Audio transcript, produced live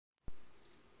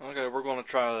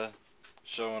try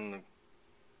showing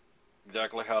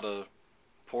exactly how to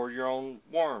pour your own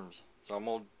worms. So I'm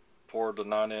going to pour the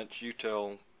 9-inch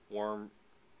U-tail worm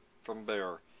from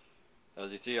Bear.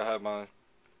 As you see, I have my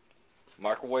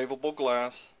microwavable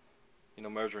glass,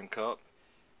 measuring cup.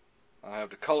 I have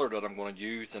the color that I'm going to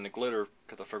use and the glitter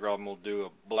because I figure I'm going to do a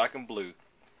black and blue.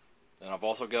 And I've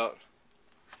also got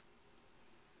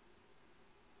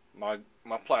my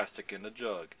plastic in the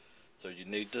jug. So you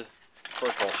need to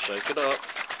first of all shake it up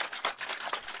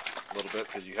a little bit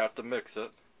because you have to mix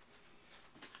it.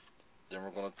 Then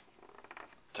we're going to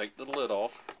take the lid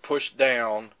off, push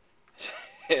down,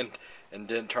 and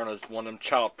then turn it one of them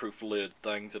child-proof lid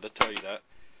things that'll tell you that.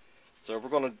 So we're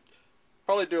going to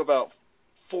probably do about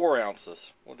 4 ounces.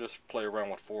 We'll just play around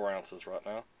with 4 ounces right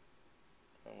now.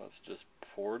 And let's just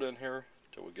pour it in here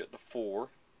till we get to 4.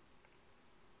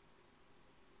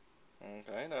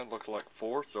 Okay, that looks like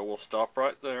 4, so we'll stop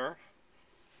right there.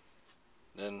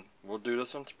 Then we'll do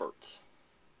this in spurts.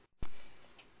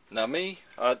 Now me,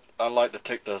 I like to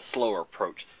take the slower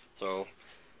approach. So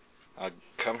I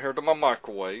come here to my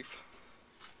microwave.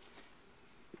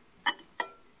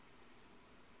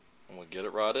 And we get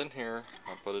it right in here.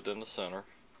 I put it in the center.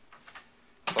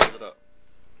 Close it up.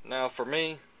 Now for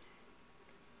me,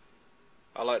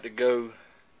 I like to go,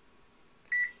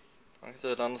 like I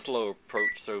said, on the slow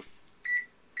approach. So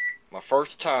my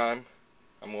first time,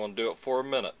 I'm going to do it for a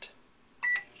minute.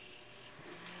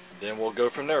 Then we'll go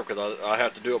from there because I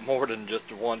have to do it more than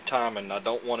just one time, and I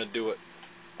don't want to do it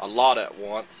a lot at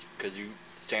once because you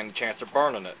stand a chance of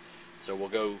burning it. So we'll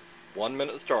go 1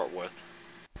 minute to start with.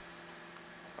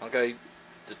 Okay,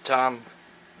 the time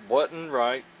wasn't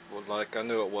right, like I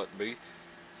knew it wouldn't be.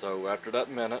 So after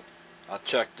that minute, I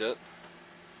checked it.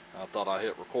 I thought I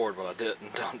hit record, but I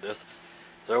didn't on this.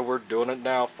 So we're doing it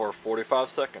now for 45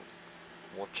 seconds.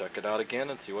 We'll check it out again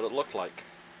and see what it looks like.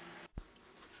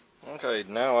 Okay,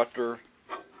 now after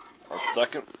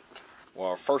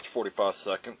our first 45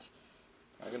 seconds,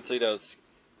 I can see that it's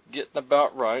getting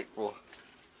about right. We'll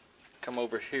come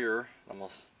over here. I'm going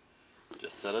to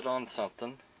just set it on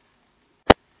something.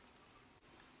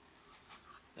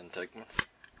 And take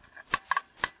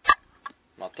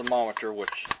my thermometer, which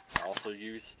I also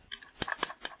use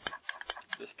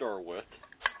to stir with.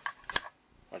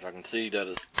 Which I can see that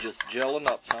it's just gelling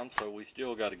up some, so we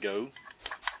still got to go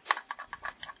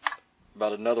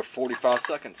about another 45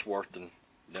 seconds worth, and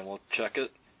then we'll check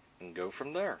it and go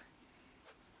from there.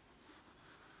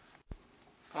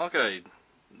 Okay,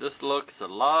 this looks a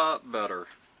lot better.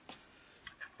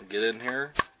 We'll get in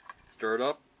here, stir it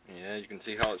up. Yeah, you can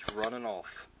see how it's running off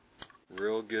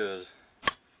real good.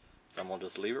 I'm going to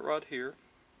just leave it right here.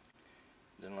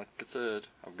 Then like I said,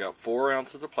 I've got 4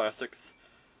 ounces of plastics.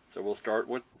 So we'll start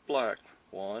with black.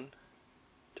 1,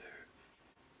 2,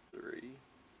 3,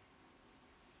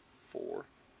 4,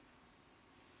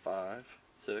 5,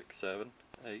 6, 7,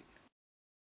 8.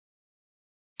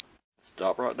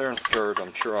 Stop right there and stir it.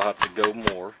 I'm sure I'll have to go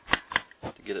more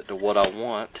to get it to what I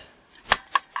want.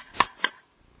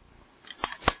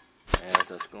 And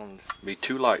that's going to be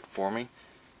too light for me.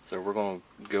 So we're going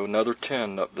to go another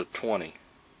 10 up to 20.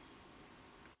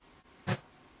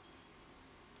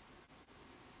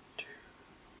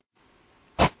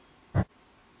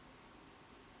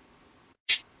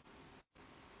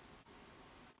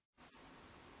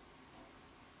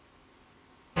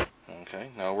 Okay,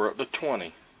 now we're up to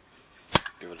 20.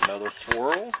 Give it another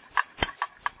swirl.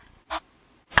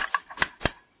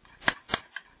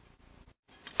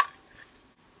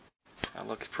 That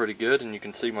looks pretty good, and you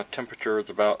can see my temperature is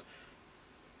about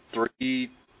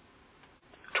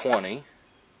 320.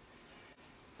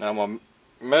 Now my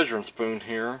measuring spoon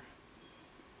here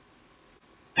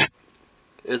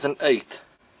is an 1/8,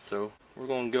 so we're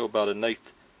going to go about an 1/8,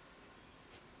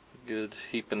 good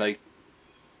heaping 1/8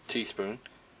 teaspoon.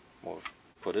 We'll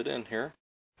put it in here.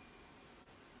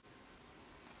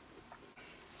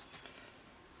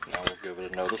 Now we'll give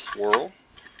it another swirl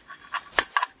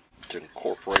to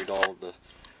incorporate all of the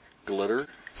glitter.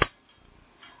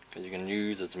 And you can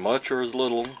use as much or as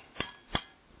little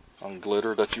on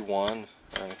glitter that you want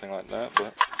or anything like that.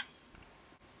 But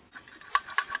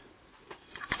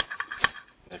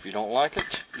if you don't like it,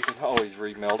 you can always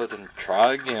remelt it and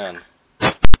try again.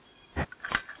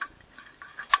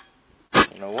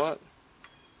 You know what?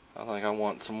 I think I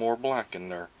want some more black in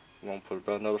there. I'm going to put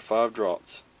about another 5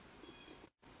 drops.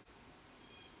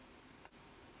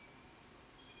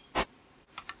 There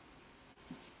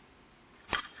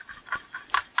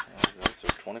we go, so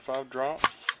 25 drops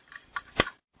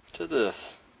to this.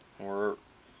 And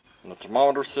the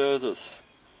thermometer says it's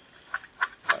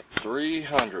like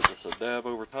 300. It's a dab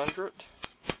over 100.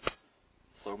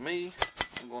 So me,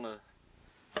 I'm going to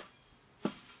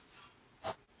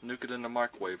nuke it in the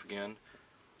microwave again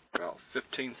about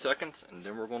 15 seconds, and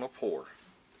then we're going to pour.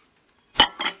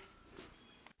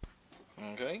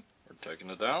 Okay, we're taking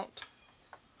it out.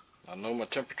 I know my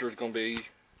temperature is going to be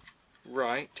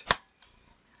right.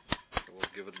 So we'll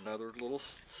give it another little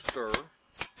stir.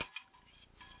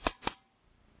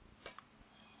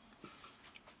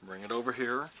 Bring it over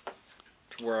here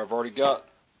to where I've already got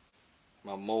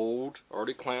my mold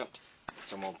already clamped.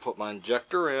 So I'm going to put my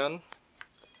injector in,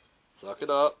 suck it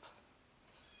up,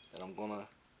 and I'm going to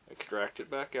extract it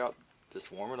back out.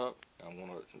 Just warm it up. I'm going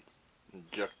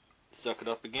to suck it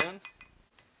up again.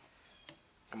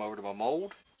 Come over to my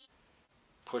mold.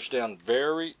 Push down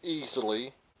very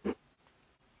easily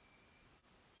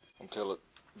until it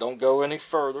don't go any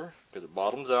further, because it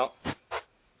bottoms out.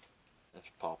 Just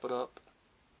pop it up.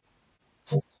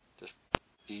 Just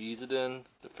ease it in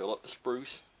to fill up the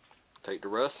spruce. Take the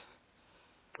rest,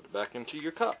 put it back into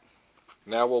your cup.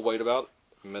 Now we'll wait about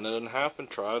a minute and a half and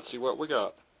try and see what we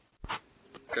got.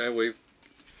 Okay, we've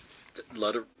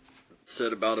let it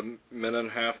sit about a minute and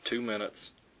a half, 2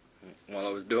 minutes. While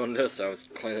I was doing this, I was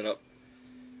cleaning up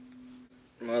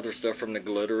my other stuff from the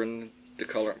glitter and the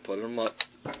color and put it in my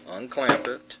unclamp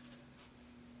it.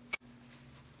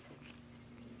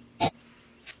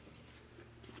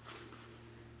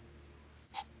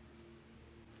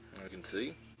 You can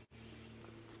see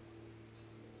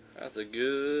that's a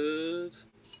good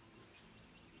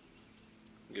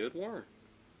worm.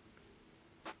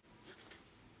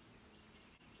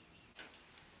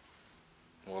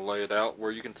 We'll lay it out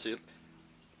where you can see it.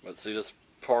 Let's see this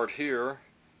part here.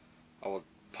 I will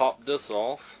pop this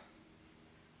off,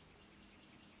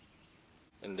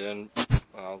 and then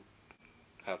I'll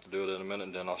have to do it in a minute,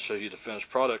 and then I'll show you the finished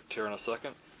product here in a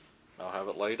second. I'll have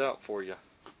it laid out for you.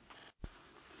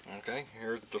 Okay,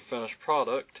 here's the finished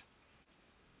product,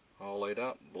 all laid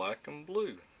out, black and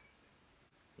blue.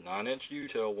 9-inch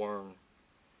U-tail worm.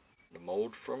 The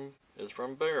mold is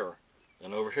from bear.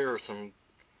 And over here are some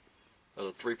of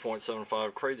the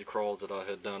 3.75 crazy crawls that I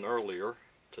had done earlier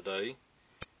today.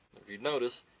 If you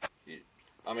notice,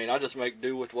 I just make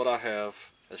do with what I have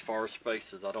as far as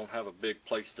spaces. I don't have a big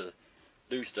place to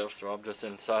do stuff, so I'm just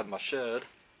inside my shed.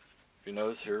 If you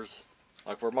notice, here's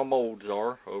like where my molds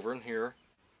are, over in here.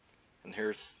 And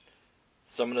here's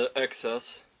some of the excess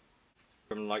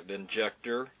from like the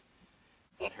injector.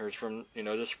 And here's from,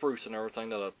 the spruce and everything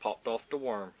that I popped off the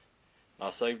worm. And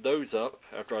I save those up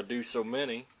after I do so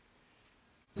many.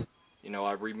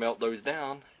 I remelt those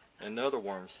down in the other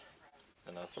worms.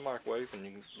 And that's the microwave. And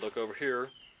you can look over here,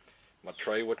 my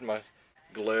tray with my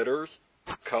glitters,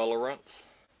 colorants,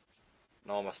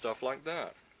 and all my stuff like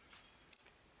that.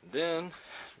 And then,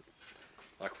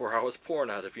 like where I was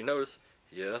pouring at, if you notice,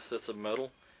 yes, it's a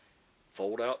metal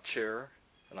fold-out chair,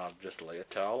 and I'll just lay a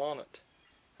towel on it.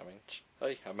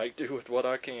 Hey, I make do with what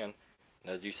I can.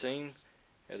 And as you've seen,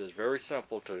 it is very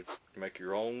simple to make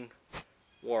your own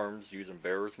worms using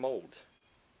bear's molds.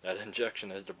 That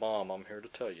injection is the bomb, I'm here to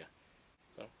tell you.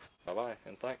 So, bye-bye,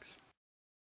 and thanks.